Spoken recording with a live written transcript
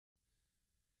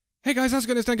Hey guys, how's it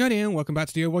going? It's Danconia and welcome back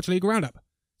to the Overwatch League Roundup.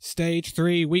 Stage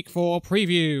 3, Week 4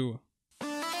 preview.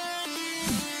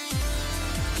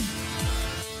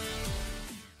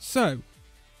 So, I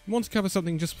want to cover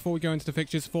something just before we go into the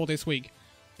fixtures for this week.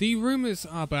 The rumours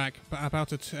are back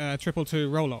about a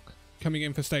 2-2 roll-lock coming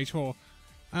in for Stage 4.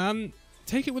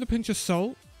 Take it with a pinch of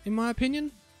salt, in my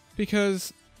opinion,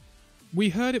 because we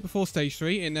heard it before Stage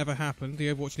 3, it never happened,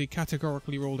 the Overwatch League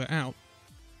categorically ruled it out,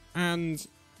 and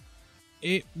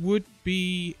it would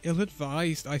be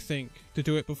ill-advised, I think, to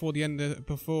do it before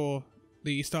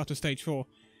the start of Stage 4.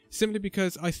 Simply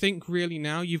because I think really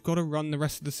now you've got to run the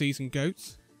rest of the season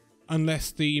GOATs,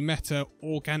 unless the meta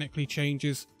organically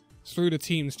changes through the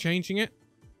teams changing it.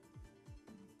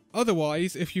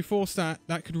 Otherwise, if you force that,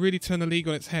 that could really turn the league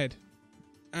on its head.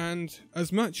 And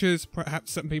as much as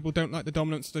perhaps some people don't like the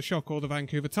dominance of the Shurk or the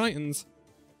Vancouver Titans,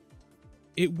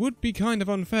 it would be kind of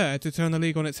unfair to turn the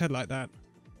league on its head like that,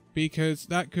 because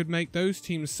that could make those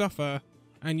teams suffer,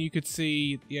 and you could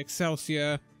see the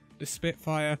Excelsior, the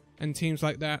Spitfire, and teams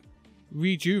like that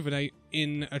rejuvenate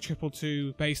in a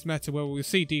 2-2 based meta where we'll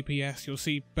see DPS, you'll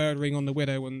see birdering on the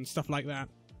Widow and stuff like that,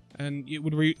 and it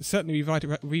would certainly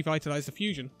revitalise the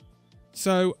fusion.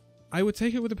 So I would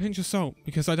take it with a pinch of salt,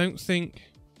 because I don't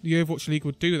think the Overwatch League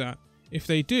would do that. If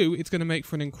they do, it's going to make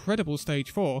for an incredible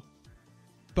Stage 4,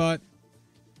 but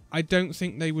I don't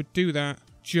think they would do that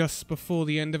just before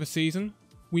the end of a season.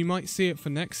 We might see it for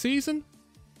next season,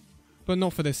 but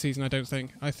not for this season, I don't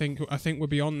think. I think we're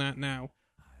beyond that now.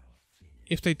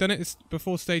 If they'd done it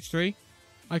before Stage 3,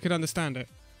 I could understand it.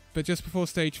 But just before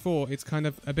Stage 4, it's kind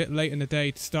of a bit late in the day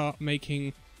to start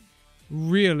making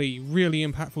really, really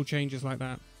impactful changes like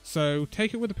that. So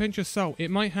take it with a pinch of salt. It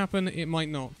might happen, it might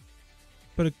not.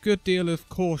 But a good deal of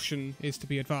caution is to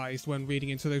be advised when reading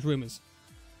into those rumours.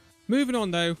 Moving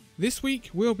on though, this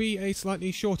week will be a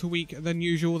slightly shorter week than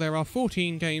usual. There are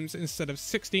 14 games instead of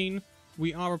 16.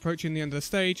 We are approaching the end of the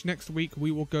stage. Next week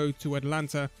we will go to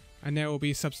Atlanta, and there will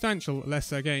be substantial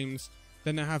lesser games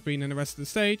than there have been in the rest of the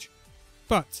stage.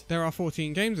 But there are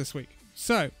 14 games this week.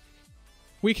 So,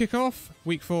 we kick off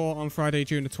Week 4 on Friday,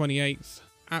 June the 28th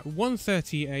at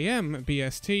 1:30 AM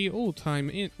BST. All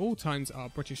times are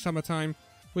British summertime,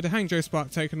 with the Hangzhou Spark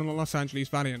taking on the Los Angeles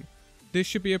Valiant. This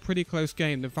should be a pretty close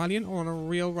game. The Valiant are on a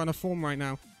real run of form right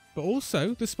now, but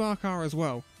also the Spark are as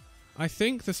well. I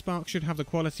think the Spark should have the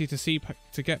quality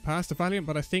to get past the Valiant,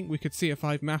 but I think we could see a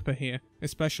 5 mapper here,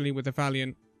 especially with the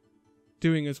Valiant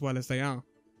doing as well as they are.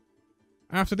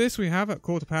 After this we have at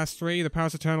 3:15 the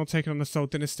Paris Eternal taking on the Seoul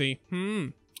Dynasty.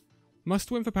 Must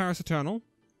win for Paris Eternal.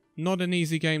 Not an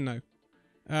easy game though.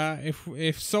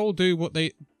 If Seoul do what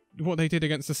they did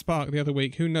against the Spark the other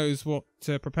week, who knows what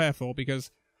to prepare for,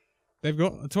 because they've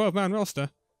got a 12-man roster.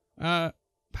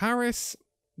 Paris,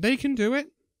 they can do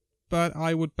it, but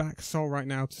I would back Seoul right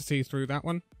now to see through that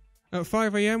one. At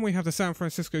 5 AM, we have the San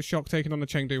Francisco Shock taking on the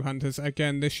Chengdu Hunters.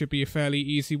 Again, this should be a fairly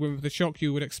easy win for the Shock,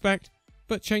 you would expect,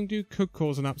 but Chengdu could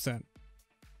cause an upset.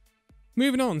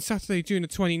 Moving on, Saturday, June the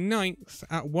 29th,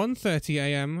 at 1:30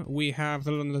 AM, we have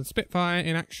the London Spitfire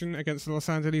in action against the Los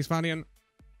Angeles Valiant.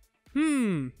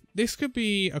 This could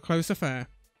be a close affair,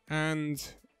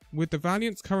 and with the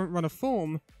Valiant's current run of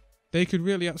form, they could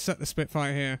really upset the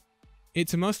Spitfire here.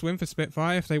 It's a must-win for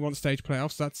Spitfire if they want stage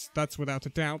playoffs, that's without a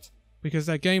doubt, because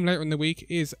their game later in the week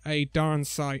is a darn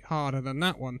sight harder than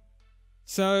that one.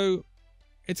 So,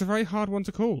 it's a very hard one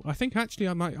to call. I think actually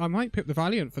I might pick the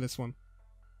Valiant for this one.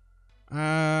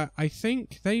 I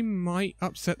think they might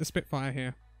upset the Spitfire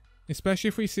here, especially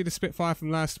if we see the Spitfire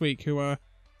from last week, who are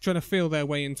trying to feel their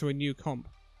way into a new comp.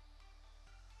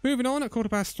 Moving on, at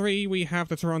 3:15 we have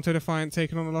the Toronto Defiant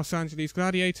taking on the Los Angeles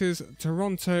Gladiators.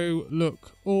 Toronto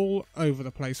look all over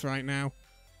the place right now.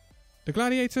 The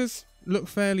Gladiators look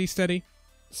fairly steady,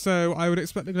 so I would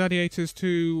expect the Gladiators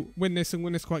to win this and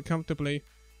win this quite comfortably.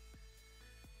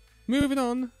 Moving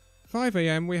on, 5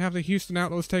 AM we have the Houston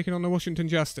Outlaws taking on the Washington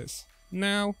Justice.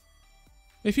 Now,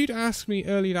 if you'd asked me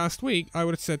early last week, I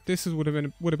would have said this would have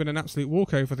been an absolute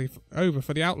walkover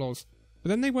for the Outlaws, but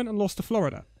then they went and lost to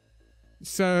Florida.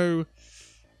 So,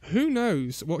 who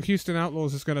knows what Houston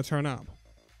Outlaws is going to turn up.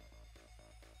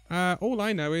 All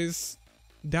I know is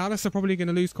Dallas are probably going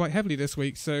to lose quite heavily this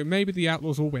week, so maybe the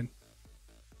Outlaws will win.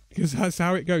 Because that's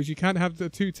how it goes. You can't have the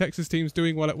two Texas teams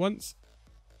doing well at once.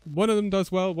 One of them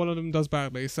does well, one of them does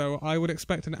badly, so I would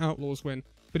expect an Outlaws win,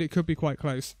 but it could be quite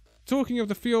close. Talking of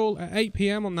the Fuel, at 8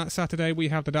 PM on that Saturday, we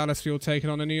have the Dallas Fuel taking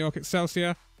on the New York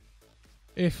Excelsior.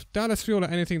 If Dallas Fuel are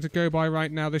anything to go by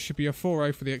right now, this should be a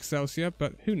 4-0 for the Excelsior,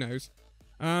 but who knows.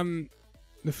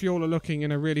 The Fuel are looking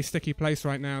in a really sticky place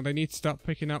right now. They need to start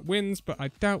picking up wins, but I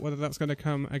doubt whether that's going to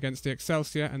come against the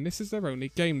Excelsior, and this is their only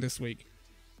game this week.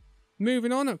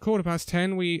 Moving on, at quarter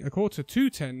to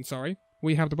 10, sorry,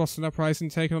 we have the Boston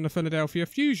Uprising taking on the Philadelphia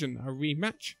Fusion, a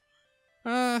rematch.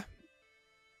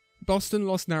 Boston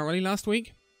lost narrowly last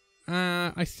week.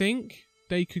 I think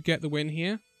they could get the win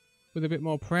here with a bit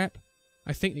more prep.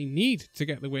 I think they need to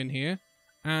get the win here.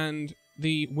 And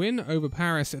the win over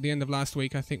Paris at the end of last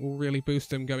week, I think, will really boost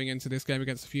them going into this game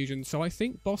against the Fusion. So I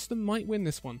think Boston might win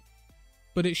this one.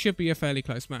 But it should be a fairly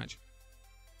close match.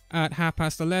 At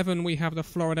 11:30, we have the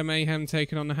Florida Mayhem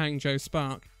taking on the Hangzhou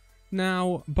Spark.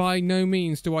 Now, by no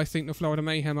means do I think the Florida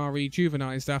Mayhem are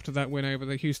rejuvenized after that win over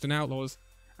the Houston Outlaws.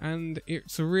 And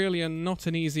it's really not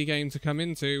an easy game to come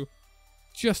into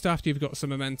just after you've got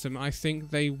some momentum. I think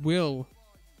they will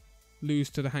lose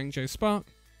to the Hangzhou Spark,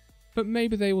 but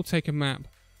maybe they will take a map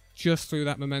just through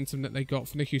that momentum that they got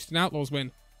from the Houston Outlaws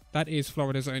win. That is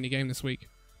Florida's only game this week.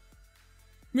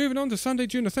 Moving on to Sunday,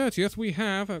 June the 30th, we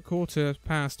have at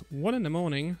 1:15 in the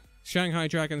morning, Shanghai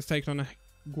Dragons taking on a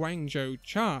Guangzhou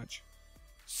Charge.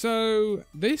 So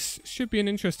this should be an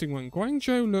interesting one.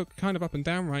 Guangzhou look kind of up and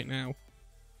down right now.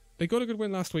 They got a good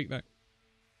win last week though.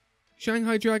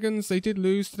 Shanghai Dragons, they did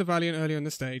lose to the Valiant earlier in the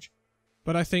stage,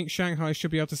 but I think Shanghai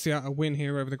should be able to see out a win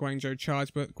here over the Guangzhou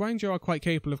Charge, but Guangzhou are quite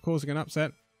capable of causing an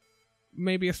upset.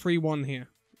 Maybe a 3-1 here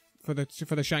for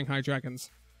the Shanghai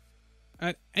Dragons.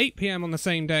 At 8 PM on the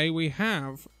same day, we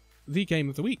have the game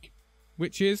of the week,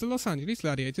 which is the Los Angeles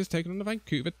Gladiators taking on the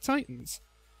Vancouver Titans.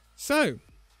 So,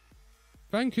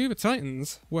 Vancouver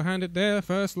Titans were handed their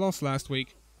first loss last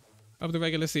week of the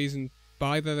regular season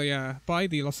by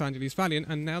the Los Angeles Valiant,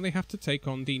 and now they have to take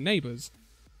on the neighbours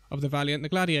of the Valiant, the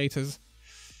Gladiators.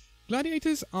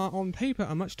 Gladiators are on paper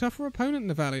a much tougher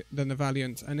opponent than the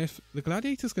Valiant, and if the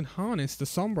Gladiators can harness the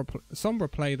somber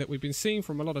play that we've been seeing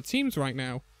from a lot of teams right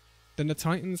now, then the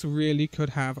Titans really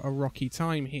could have a rocky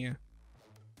time here.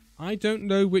 I don't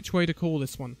know which way to call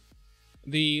this one.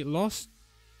 The loss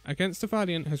against the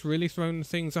Valiant has really thrown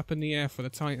things up in the air for the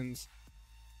Titans.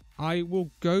 I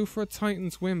will go for a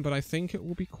Titans win, but I think it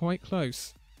will be quite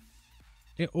close.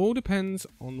 It all depends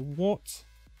on what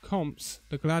comps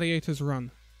the Gladiators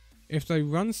run. If they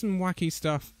run some wacky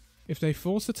stuff, if they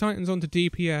force the Titans onto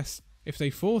DPS, if they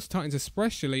force Titans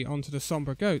especially onto the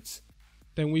Somber Goats,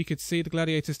 then we could see the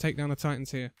Gladiators take down the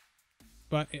Titans here.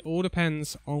 But it all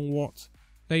depends on what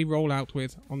they roll out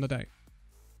with on the day.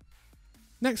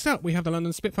 Next up, we have the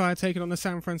London Spitfire taking on the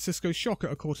San Francisco Shock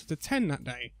at 10:15 that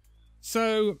day.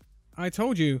 So, I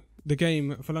told you the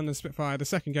game for London Spitfire, the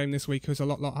second game this week, was a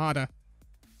lot harder.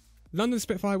 London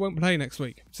Spitfire won't play next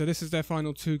week, so this is their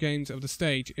final 2 games of the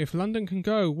stage. If London can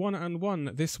go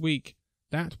 1-1 this week,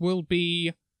 that will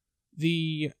be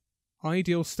the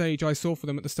ideal stage I saw for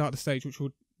them at the start of the stage, which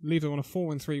would leave them on a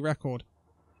 4-3 record.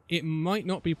 It might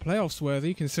not be playoffs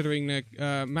worthy considering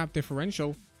their map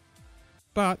differential,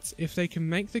 but if they can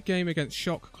make the game against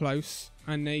Shock close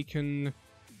and they can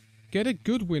get a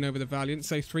good win over the Valiant,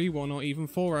 say 3-1 or even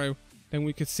 4-0, then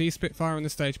we could see Spitfire in the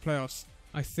stage playoffs.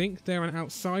 I think they're an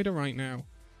outsider right now.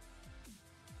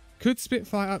 Could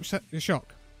Spitfire upset the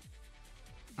Shock?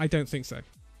 I don't think so.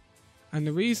 And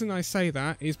the reason I say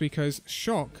that is because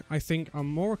Shock, I think, are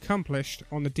more accomplished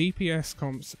on the DPS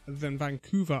comps than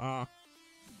Vancouver are.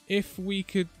 If we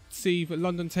could see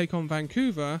London take on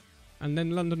Vancouver, and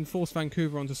then London force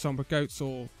Vancouver onto Somber Goats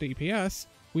or DPS,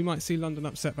 we might see London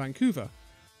upset Vancouver.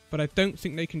 But I don't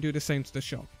think they can do the same to the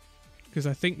Shock, because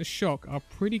I think the Shock are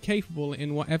pretty capable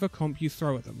in whatever comp you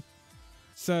throw at them.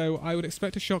 So I would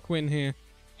expect a Shock win here.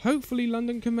 Hopefully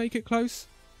London can make it close,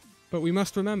 but we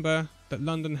must remember that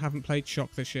London haven't played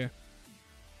Shock this year.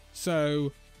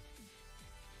 So,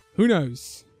 who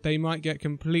knows? They might get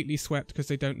completely swept because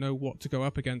they don't know what to go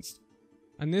up against.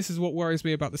 And this is what worries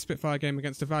me about the Spitfire game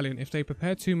against the Valiant. If they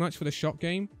prepare too much for the Shock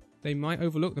game, they might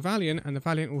overlook the Valiant, and the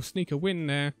Valiant will sneak a win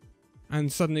there,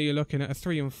 and suddenly you're looking at a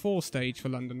 3-4 stage for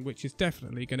London, which is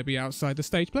definitely going to be outside the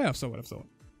stage playoffs, I would have thought.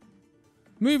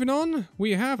 Moving on,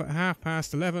 we have at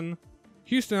 11:30,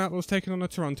 Houston Outlaws taking on the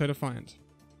Toronto Defiant.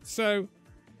 So,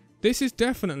 this is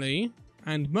definitely,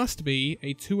 and must be,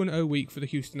 a 2-0 week for the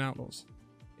Houston Outlaws.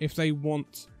 If they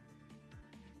want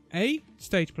A,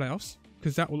 stage playoffs,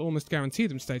 because that will almost guarantee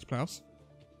them stage playoffs.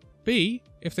 B,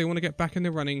 if they want to get back in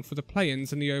the running for the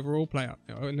play-ins and the overall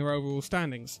in their overall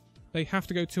standings. They have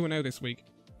to go 2-0 this week,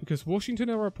 because Washington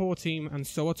are a poor team and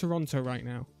so are Toronto right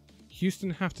now.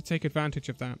 Houston have to take advantage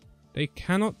of that. They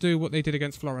cannot do what they did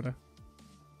against Florida.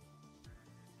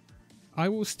 I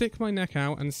will stick my neck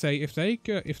out and say if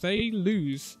they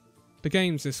lose the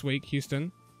games this week,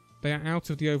 Houston, they are out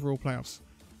of the overall playoffs.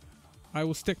 I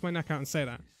will stick my neck out and say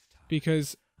that,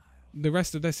 because the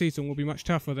rest of their season will be much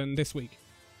tougher than this week.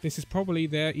 This is probably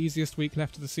their easiest week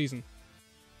left of the season.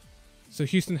 So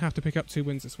Houston have to pick up 2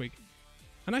 wins this week.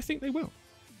 And I think they will.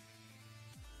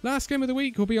 Last game of the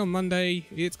week will be on Monday.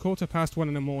 It's 1:15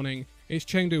 in the morning. It's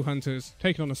Chengdu Hunters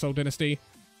taking on the Seoul Dynasty.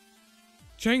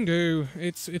 Chengdu,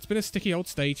 it's been a sticky old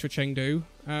stage for Chengdu.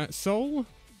 Seoul,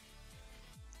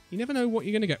 you never know what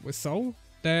you're going to get with Seoul.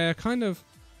 They're kind of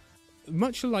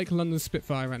much like London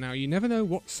Spitfire right now. You never know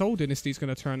what Seoul Dynasty is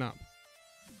going to turn up.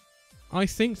 I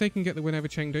think they can get the win over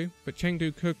Chengdu, but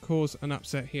Chengdu could cause an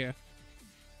upset here.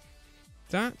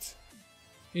 That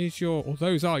is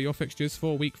those are your fixtures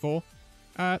for week 4.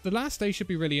 The last day should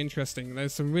be really interesting.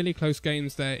 There's some really close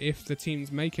games there if the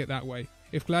teams make it that way.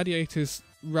 If Gladiators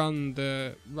run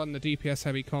the DPS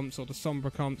heavy comps or the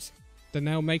Sombra comps, then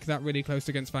they'll make that really close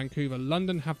against Vancouver.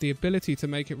 London have the ability to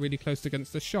make it really close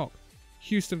against the Shurk.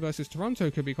 Houston versus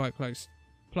Toronto could be quite close.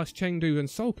 Plus Chengdu and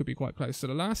Seoul could be quite close. So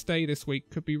the last day this week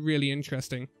could be really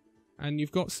interesting. And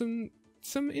you've got some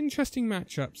interesting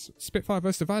matchups. Spitfire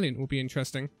versus the Valiant will be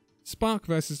interesting. Spark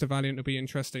versus the Valiant will be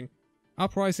interesting.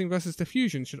 Uprising versus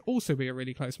Diffusion should also be a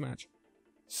really close match.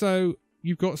 So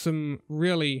you've got some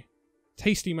really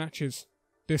tasty matches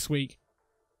this week.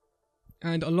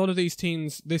 And a lot of these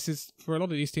teams, this is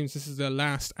the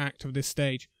last act of this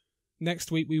stage.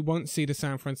 Next week we won't see the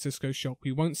San Francisco Shock.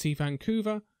 We won't see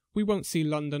Vancouver. We won't see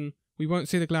London. We won't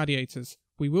see the Gladiators.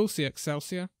 We will see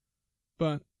Excelsior.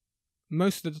 But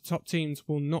most of the top teams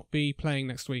will not be playing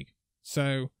next week.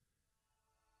 So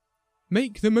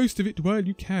make the most of it while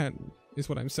you can, is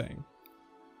what I'm saying.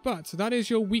 But that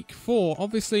is your week 4.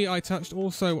 Obviously, I touched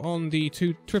also on the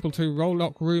 222 roll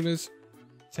lock rumours.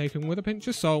 Taken with a pinch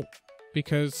of salt,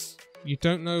 because you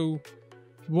don't know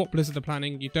what Blizzard are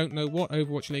planning. You don't know what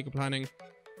Overwatch League are planning.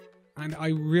 And I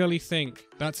really think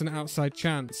that's an outside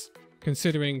chance,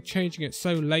 considering changing it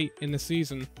so late in the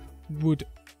season would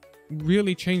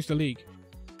really change the league.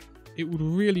 It would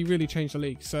really, really change the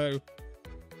league. So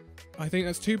I think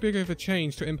that's too big of a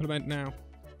change to implement now.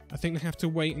 I think they have to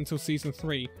wait until Season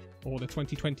 3, or the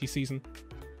 2020 season,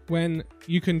 when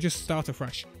you can just start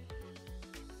afresh.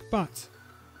 But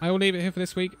I will leave it here for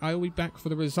this week. I will be back for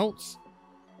the results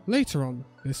later on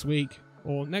this week,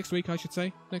 or next week I should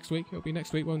say. Next week, it'll be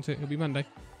next week, won't it? It'll be Monday.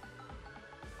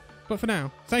 But for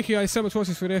now, thank you guys so much for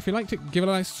watching this video. If you liked it, give it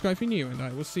a like, subscribe if you're new, and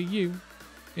I will see you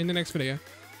in the next video.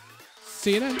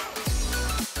 See you then.